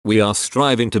We are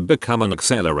striving to become an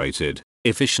accelerated,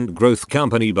 efficient growth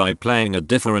company by playing a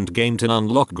different game to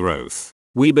unlock growth.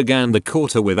 We began the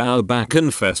quarter with our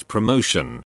Backenfest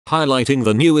promotion, highlighting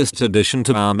the newest addition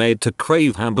to our Made to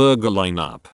Crave hamburger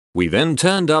lineup. We then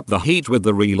turned up the heat with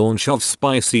the relaunch of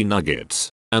spicy nuggets,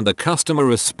 and the customer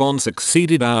response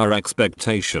exceeded our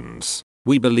expectations.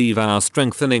 We believe our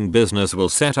strengthening business will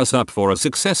set us up for a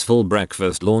successful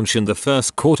breakfast launch in the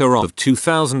first quarter of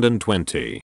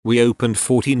 2020. We opened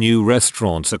 40 new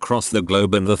restaurants across the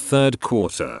globe in the third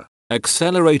quarter.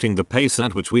 Accelerating the pace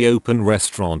at which we open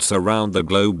restaurants around the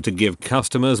globe to give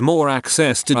customers more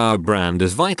access to our brand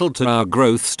is vital to our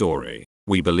growth story.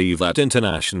 We believe that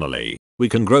internationally, we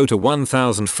can grow to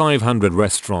 1,500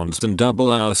 restaurants and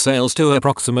double our sales to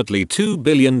approximately $2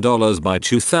 billion by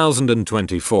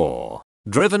 2024,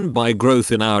 driven by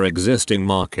growth in our existing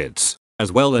markets,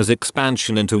 as well as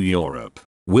expansion into Europe.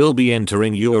 We'll be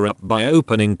entering Europe by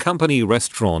opening company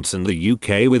restaurants in the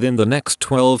UK within the next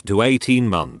 12 to 18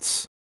 months.